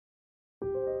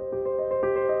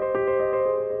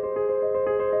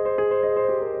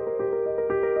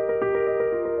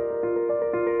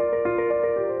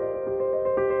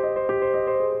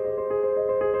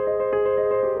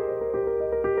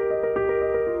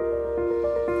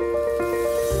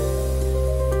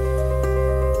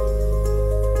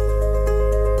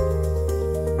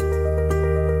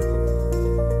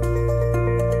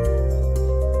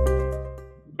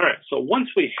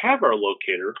have our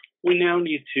locator, we now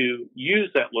need to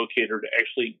use that locator to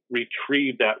actually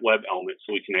retrieve that web element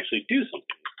so we can actually do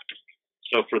something.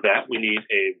 So for that, we need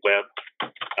a web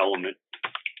element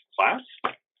class.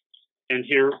 And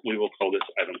here we will call this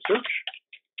item search.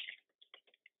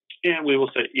 And we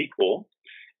will say equal.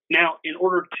 Now, in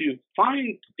order to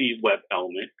find the web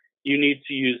element, you need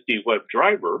to use the web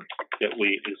driver that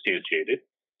we instantiated.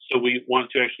 So we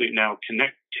want to actually now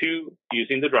connect to,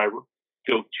 using the driver,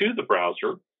 go to the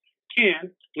browser,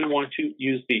 and we want to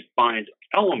use the find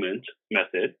element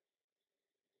method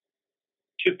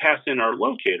to pass in our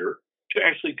locator to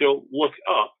actually go look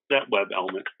up that web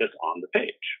element that's on the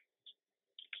page.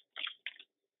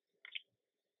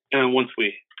 And once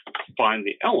we find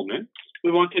the element,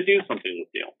 we want to do something with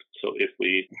the element. So if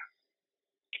we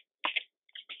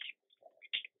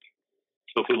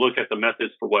look at the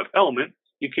methods for web element,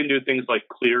 you can do things like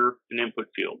clear an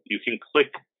input field. You can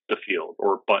click the field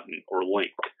or button or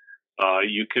link.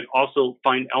 You can also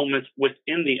find elements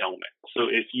within the element. So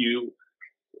if you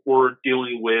were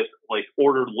dealing with like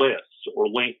ordered lists or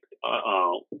linked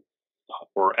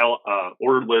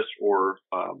ordered lists or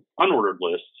unordered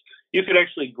lists, you could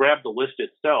actually grab the list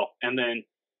itself and then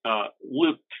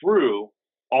loop through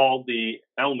all the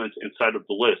elements inside of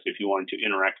the list if you wanted to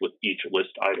interact with each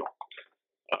list item.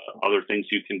 Other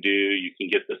things you can do, you can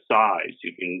get the size,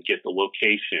 you can get the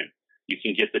location, you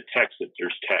can get the text if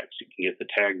there's text, you can get the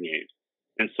tag name,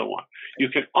 and so on. You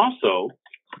can also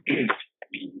get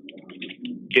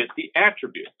the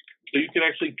attribute. So you can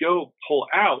actually go pull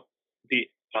out the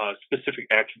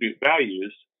specific attribute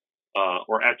values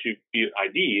or attribute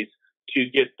IDs to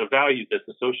get the value that's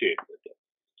associated with it.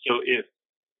 So if,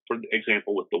 for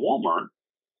example, with the Walmart,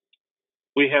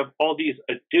 we have all these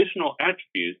additional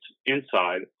attributes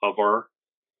inside of our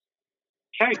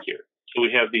tag here. So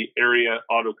we have the area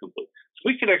autocomplete. So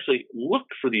we could actually look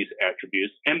for these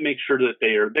attributes and make sure that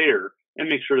they are there and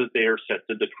make sure that they are set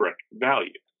to the correct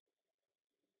value.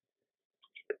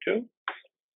 Okay.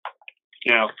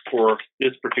 Now, for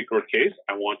this particular case,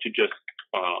 I want to just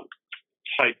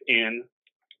type in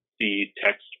the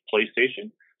text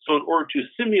PlayStation. So in order to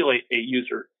simulate a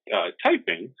user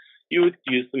typing, you would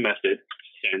use the method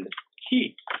send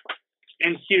key.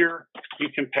 And here you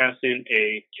can pass in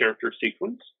a character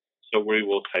sequence. So we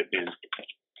will type in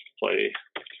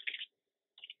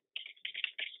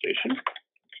PlayStation.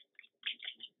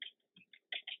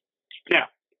 Now,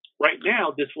 right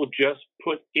now, this will just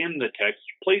put in the text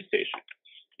PlayStation.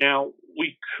 Now,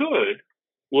 we could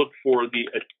look for the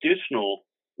additional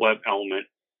web element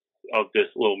of this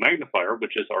little magnifier,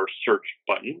 which is our search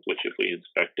button, which if we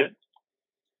inspect it,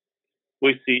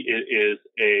 we see it is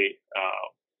a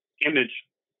image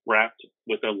wrapped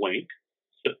with a link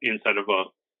inside of a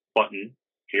button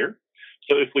here.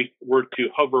 So if we were to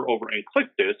hover over and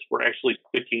click this, we're actually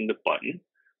clicking the button,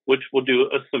 which will do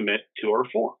a submit to our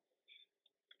form.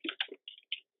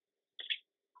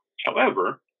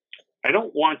 However, I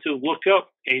don't want to look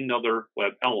up another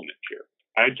web element here.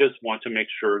 I just want to make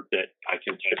sure that I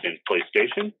can type in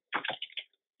PlayStation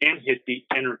and hit the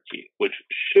enter key, which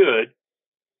should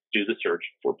do the search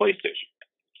for PlayStation.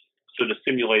 So to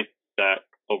simulate that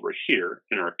over here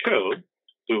in our code,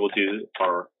 we will do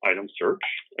our item search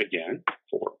again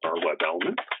for our web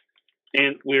element.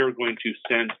 And we are going to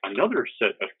send another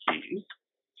set of keys,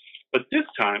 but this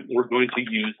time we're going to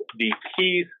use the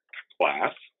keys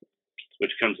class,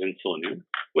 which comes in Selenium,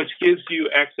 which gives you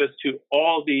access to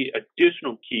all the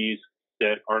additional keys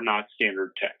that are not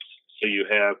standard text. So you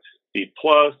have the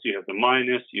plus, you have the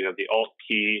minus, you have the alt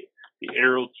key, the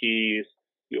arrow keys.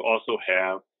 You also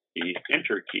have the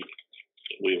enter key.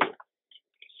 So we will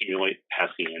simulate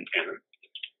passing in enter.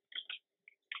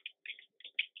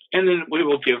 And then we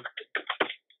will give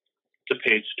the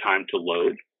page time to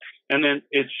load. And then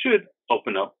it should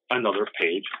open up another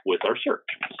page with our search.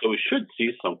 So we should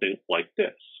see something like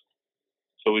this.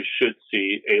 So we should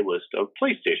see a list of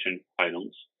PlayStation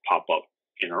items pop up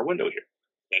in our window here.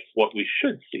 That's what we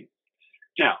should see.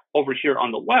 Now, over here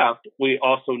on the left, we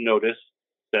also noticed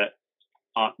that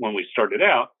when we started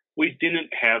out, we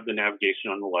didn't have the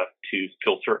navigation on the left to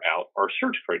filter out our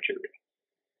search criteria.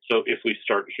 So if we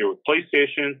start here with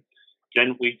PlayStation,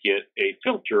 then we get a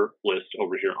filter list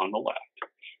over here on the left.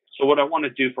 So what I want to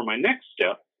do for my next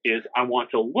step is I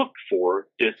want to look for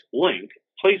this link,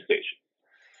 PlayStation.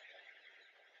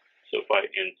 So if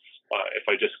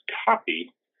I just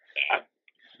copy that,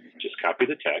 just copy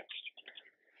the text,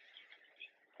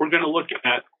 we're going to look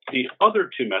at the other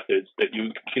two methods that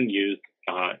you can use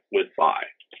with by.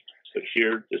 So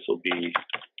here, this will be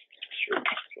search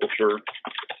filter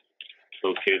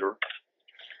locator.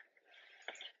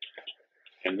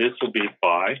 And this will be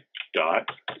by dot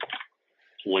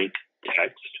link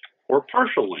text or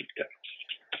partial link text.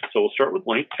 So we'll start with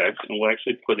link text, and we'll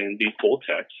actually put in the full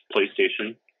text,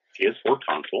 PlayStation PS4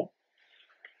 console.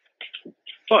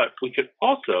 But we could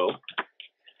also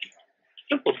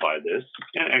simplify this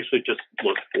and actually just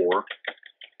look for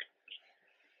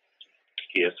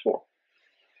PS4.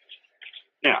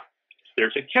 Now,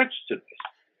 there's a catch to this.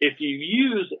 If you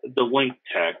use the link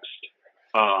text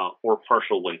or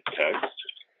partial link text,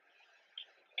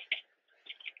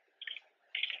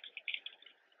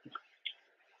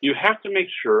 you have to make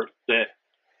sure that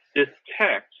this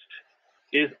text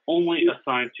is only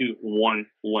assigned to one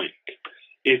link.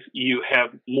 If you have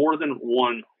more than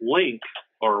one link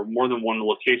or more than one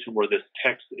location where this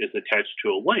text is attached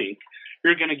to a link,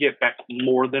 you're going to get back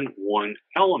more than one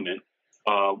element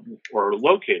or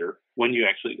locator when you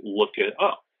actually look it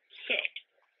up. So,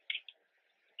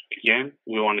 again,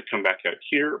 we want to come back out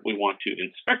here. We want to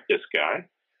inspect this guy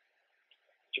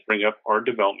to bring up our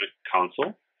development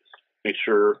console. Make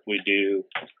sure we do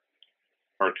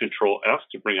our Control F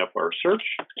to bring up our search,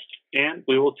 and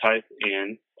we will type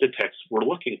in the text we're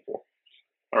looking for.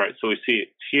 All right, so we see it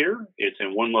here. It's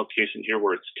in one location here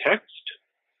where it's text.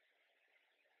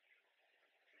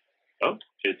 Oh,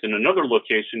 it's in another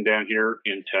location down here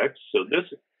in text. So this,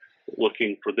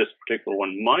 looking for this particular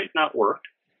one might not work.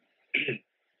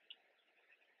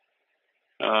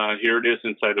 Here it is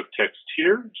inside of text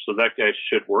here. So that guy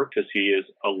should work because he is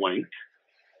a link.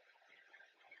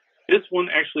 This one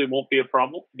actually won't be a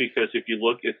problem because if you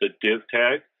look, it's a div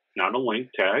tag, not a link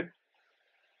tag.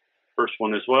 First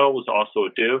one as well was also a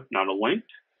div, not a link.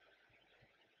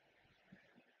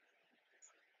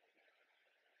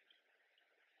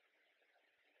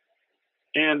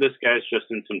 And this guy's just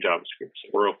in some JavaScript, so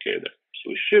we're okay there. So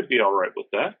we should be all right with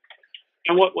that.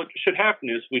 And what should happen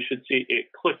is we should see it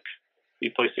click the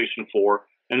PlayStation 4,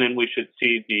 and then we should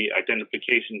see the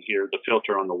identification here, the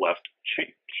filter on the left,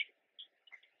 change.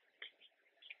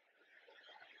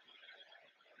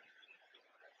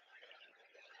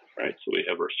 All right, so we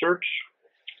have our search.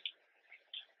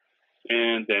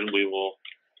 And then we will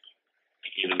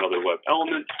need another web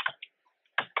element.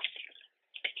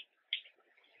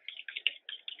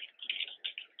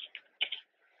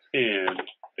 And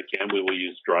again, we will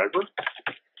use driver,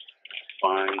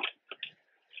 find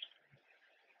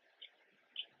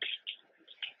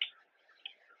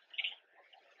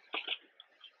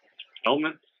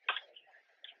element.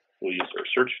 We'll use our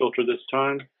search filter this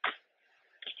time.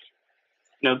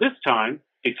 Now this time,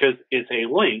 because it's a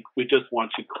link, we just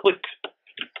want to click.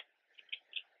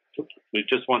 We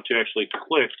just want to actually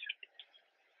click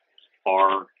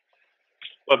our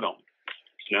web element.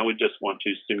 So now we just want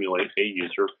to simulate a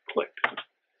user click.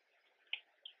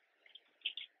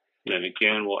 Then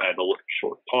again, we'll add a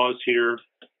short pause here.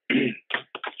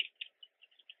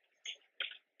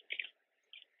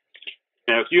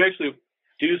 Now, if you actually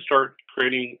do start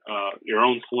creating your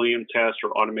own Selenium test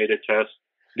or automated test,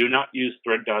 do not use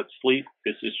thread.sleep.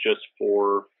 This is just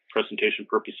for presentation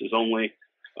purposes only.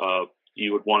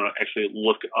 You would want to actually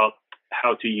look up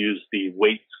how to use the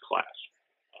weights class.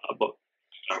 But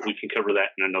we can cover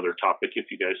that in another topic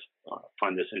if you guys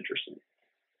find this interesting.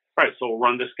 All right, so we'll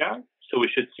run this guy. So we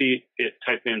should see it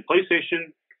type in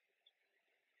PlayStation.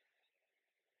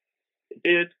 It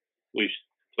did. We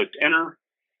clicked enter,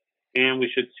 and we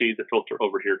should see the filter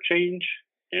over here change,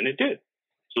 and it did.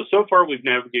 So far we've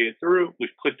navigated through,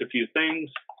 we've clicked a few things.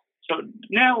 So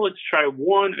now let's try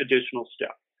one additional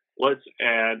step. Let's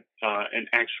add an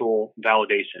actual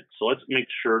validation. So let's make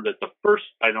sure that the first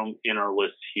item in our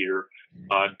list here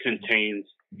contains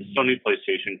the Sony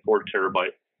PlayStation 4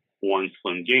 terabyte 1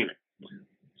 Slim Gaming.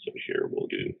 So here we'll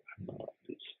do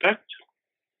inspect.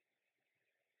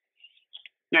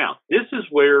 Now, this is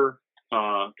where,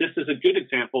 this is a good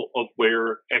example of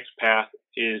where XPath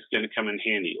is going to come in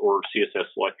handy, or CSS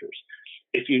selectors.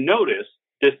 If you notice,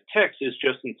 this text is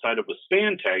just inside of a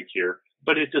span tag here,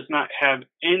 but it does not have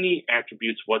any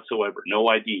attributes whatsoever. No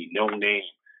ID, no name,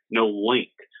 no link.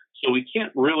 So we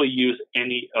can't really use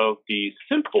any of the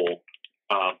simple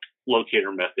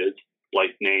locator methods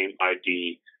like name,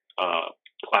 ID,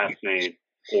 class name,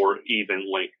 or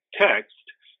even link text.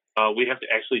 We have to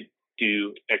actually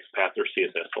do XPath or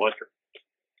CSS selector.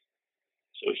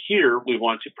 So here we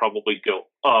want to probably go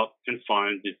up and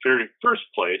find the very first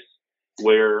place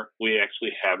where we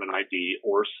actually have an ID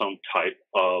or some type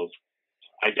of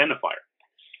identifier.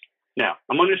 Now,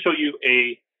 I'm going to show you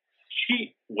a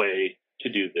cheat way to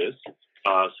do this.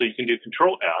 So you can do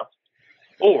Control F,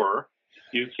 or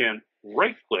you can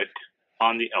right-click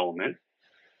on the element,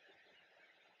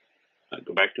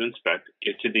 go back to inspect,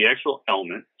 get to the actual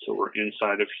element. So we're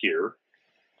inside of here.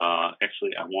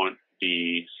 Actually, I want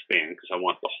the span because I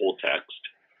want the whole text.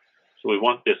 So we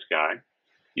want this guy.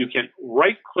 You can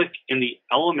right-click in the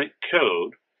element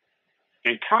code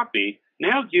and copy.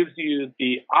 Now gives you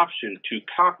the option to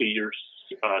copy your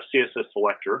CSS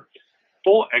selector,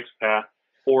 full XPath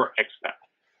or XPath.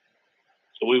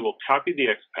 So we will copy the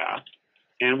XPath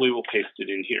and we will paste it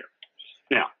in here.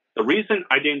 Now, the reason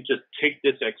I didn't just take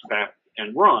this XPath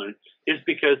and run is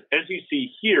because, as you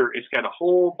see here, it's got a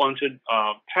whole bunch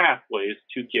of pathways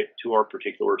to get to our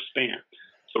particular span.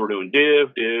 So we're doing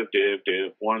div, div, div,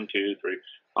 div, 1, 2,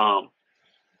 3.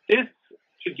 This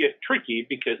could get tricky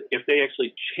because if they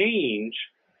actually change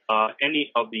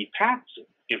any of the paths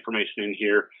information in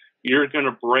here, you're going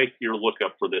to break your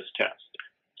lookup for this test.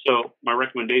 So my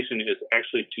recommendation is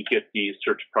actually to get the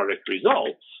search product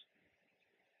results,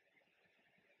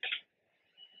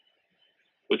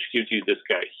 which gives you this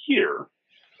guy here.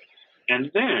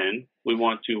 And then we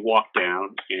want to walk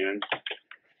down and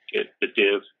get the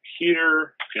div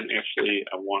here. And actually,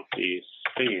 I want the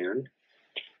span,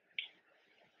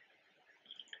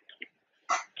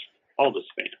 all the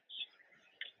spans.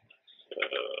 So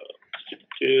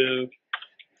div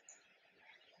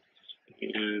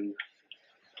and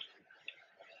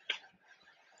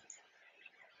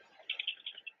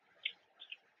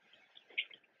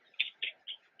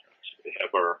we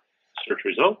have our search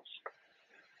results.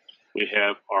 We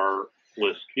have our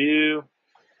list view.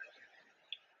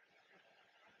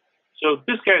 So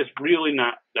this guy is really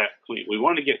not that clean. We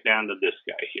want to get down to this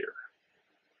guy here.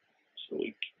 So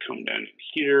we come down in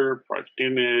here, project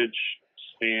image,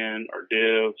 span, our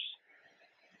divs.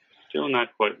 Still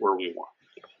not quite where we want.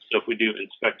 So if we do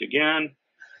inspect again,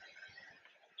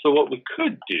 so what we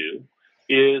could do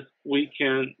is we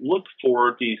can look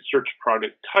for the search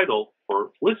product title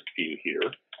or list view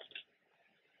here.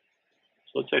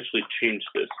 So let's actually change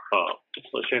this up. So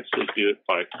let's actually do it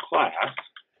by class.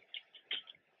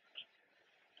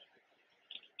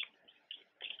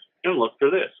 And look for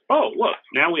this. Oh, look,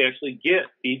 now we actually get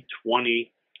the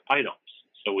 20 items.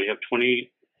 So we have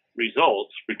 20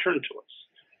 results returned to us.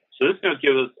 So this now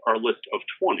gives us our list of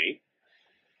 20.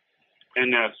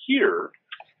 And now here,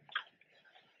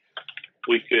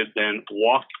 we could then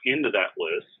walk into that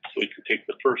list. So we could take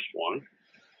the first one,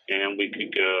 and we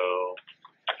could go,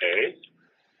 okay,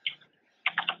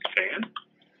 span.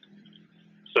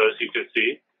 So as you can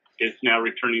see, it's now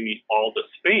returning me all the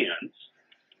spans.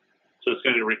 So it's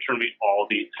going to return me all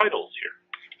the titles here.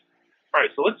 All right,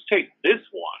 so let's take this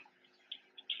one,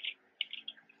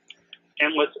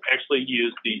 and let's actually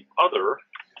use the other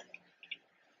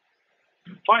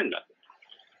find method.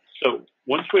 So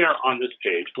once we are on this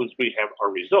page, once we have our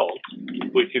results,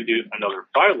 we can do another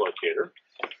file locator.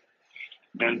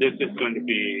 And this is going to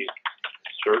be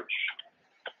search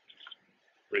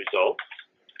results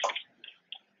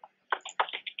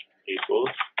equals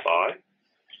by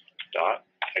dot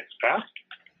XPath.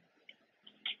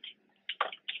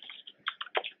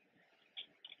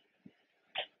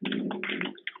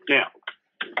 Now,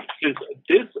 since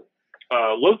this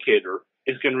locator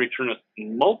is going to return us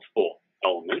multiple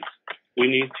elements, we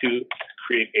need to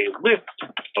create a list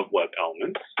of web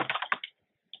elements.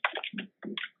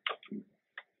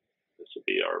 This will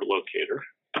be our locator.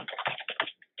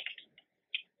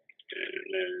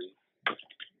 And then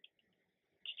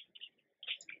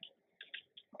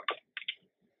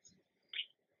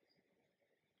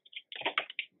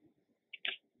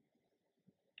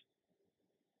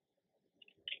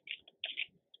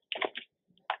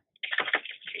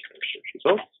search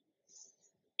results.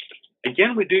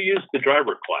 Again, we do use the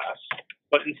driver class,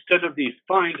 but instead of the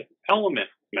find element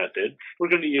method, we're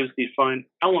going to use the find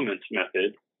elements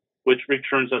method, which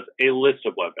returns us a list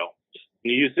of web elements.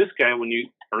 And you use this guy when you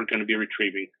are going to be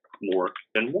retrieving more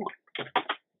than one.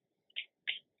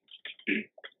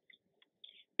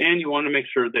 And you want to make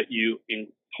sure that you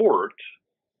import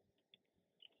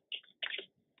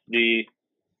the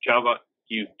Java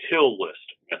util list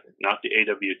method, not the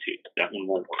AWT. That one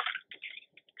won't work.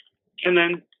 And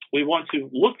then we want to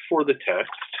look for the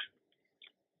text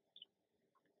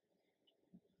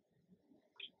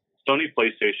Sony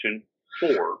PlayStation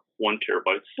 4 1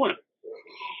 terabyte slim.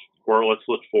 Or let's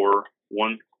look for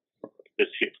this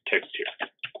text here.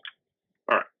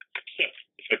 All right. So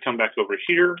if I come back over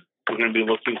here, we're going to be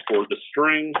looking for the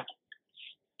string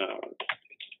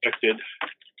expected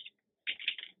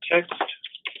text.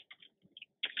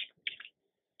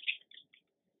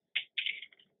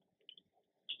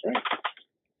 All right.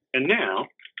 And now,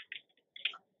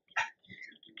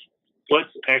 let's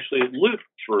actually loop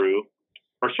through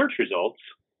our search results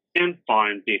and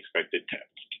find the expected text.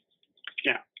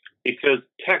 Now, because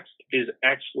text is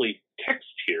actually text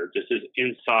here, this is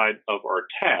inside of our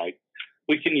tag,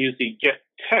 we can use the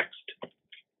getText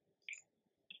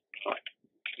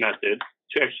method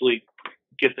to actually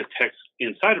get the text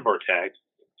inside of our tag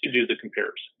to do the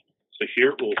comparison. So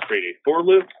here we'll create a for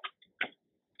loop.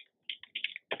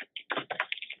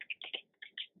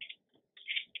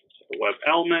 So web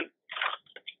element,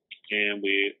 and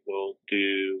we will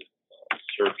do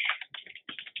search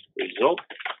result,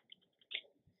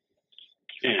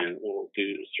 and we'll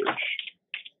do search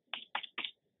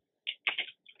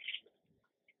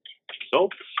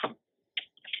results. So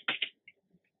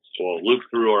we'll loop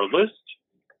through our list,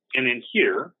 and in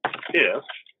here, if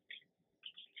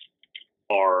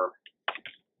our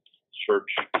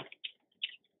search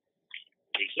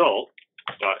result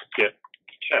dot get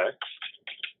text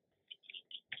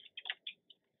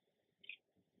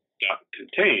dot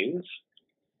contains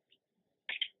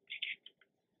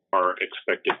our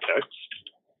expected text,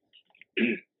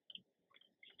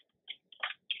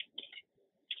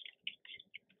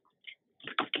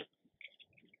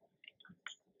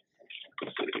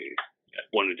 let's see,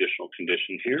 one additional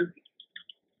condition here.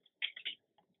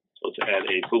 So let's add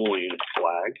a Boolean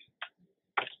flag.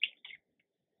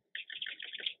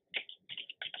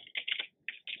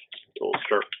 So we'll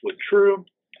start with true,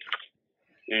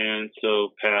 and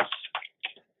so pass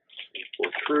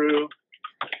equal true,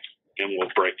 and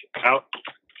we'll break it out.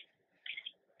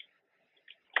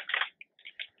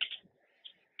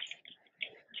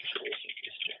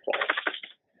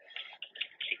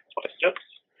 Steps.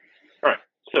 All right.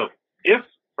 So if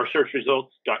our search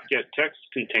results dot get text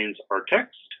contains our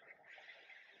text,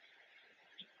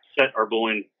 set our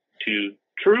Boolean to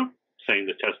true, saying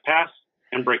the test passed,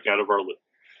 and break out of our loop.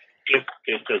 If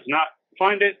it does not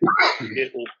find it,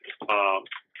 it will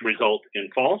result in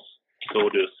false. So we'll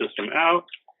do a system out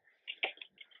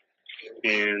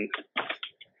and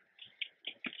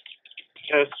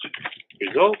test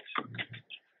result,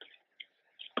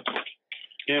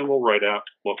 and we'll write out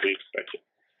what we expected.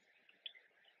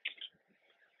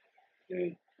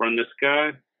 Okay. Run this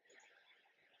guy.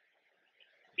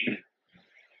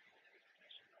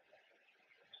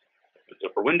 It's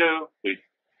up our window. We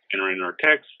enter in our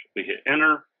text. We hit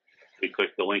enter. We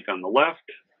click the link on the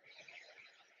left.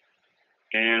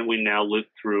 And we now loop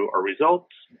through our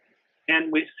results.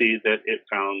 And we see that it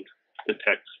found the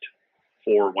text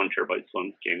for 1 TB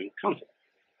Slim gaming console.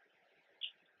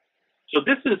 So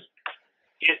this is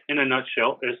it in a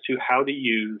nutshell as to how to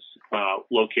use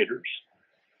locators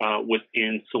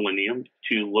within Selenium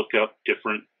to look up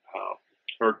different,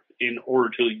 or in order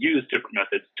to use different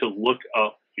methods to look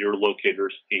up your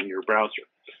locators in your browser.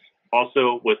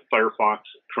 Also with Firefox,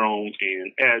 Chrome,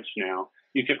 and Edge now,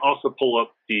 you can also pull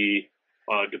up the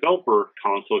developer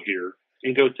console here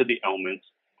and go to the elements,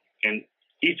 and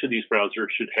each of these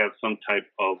browsers should have some type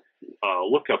of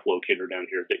lookup locator down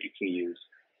here that you can use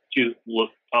to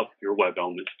look up your web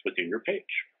elements within your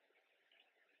page.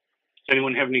 Does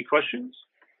anyone have any questions?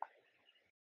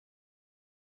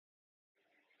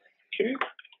 Okay,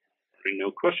 no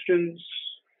questions.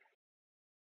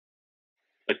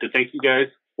 I'd like to thank you guys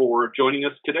for joining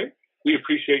us today. We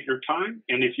appreciate your time,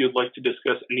 and if you'd like to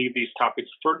discuss any of these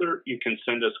topics further, you can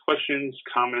send us questions,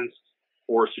 comments,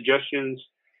 or suggestions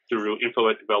through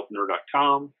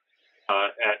info@developer.com.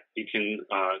 You can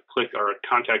click or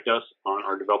contact us on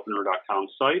our developer.com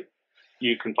site.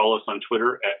 You can follow us on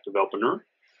Twitter @developer,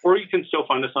 or you can still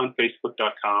find us on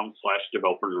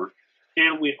facebook.com/developer.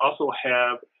 And we also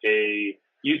have a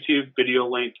YouTube video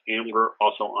link, and we're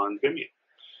also on Vimeo.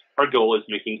 Our goal is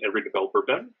making every developer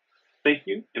better. Thank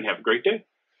you, and have a great day.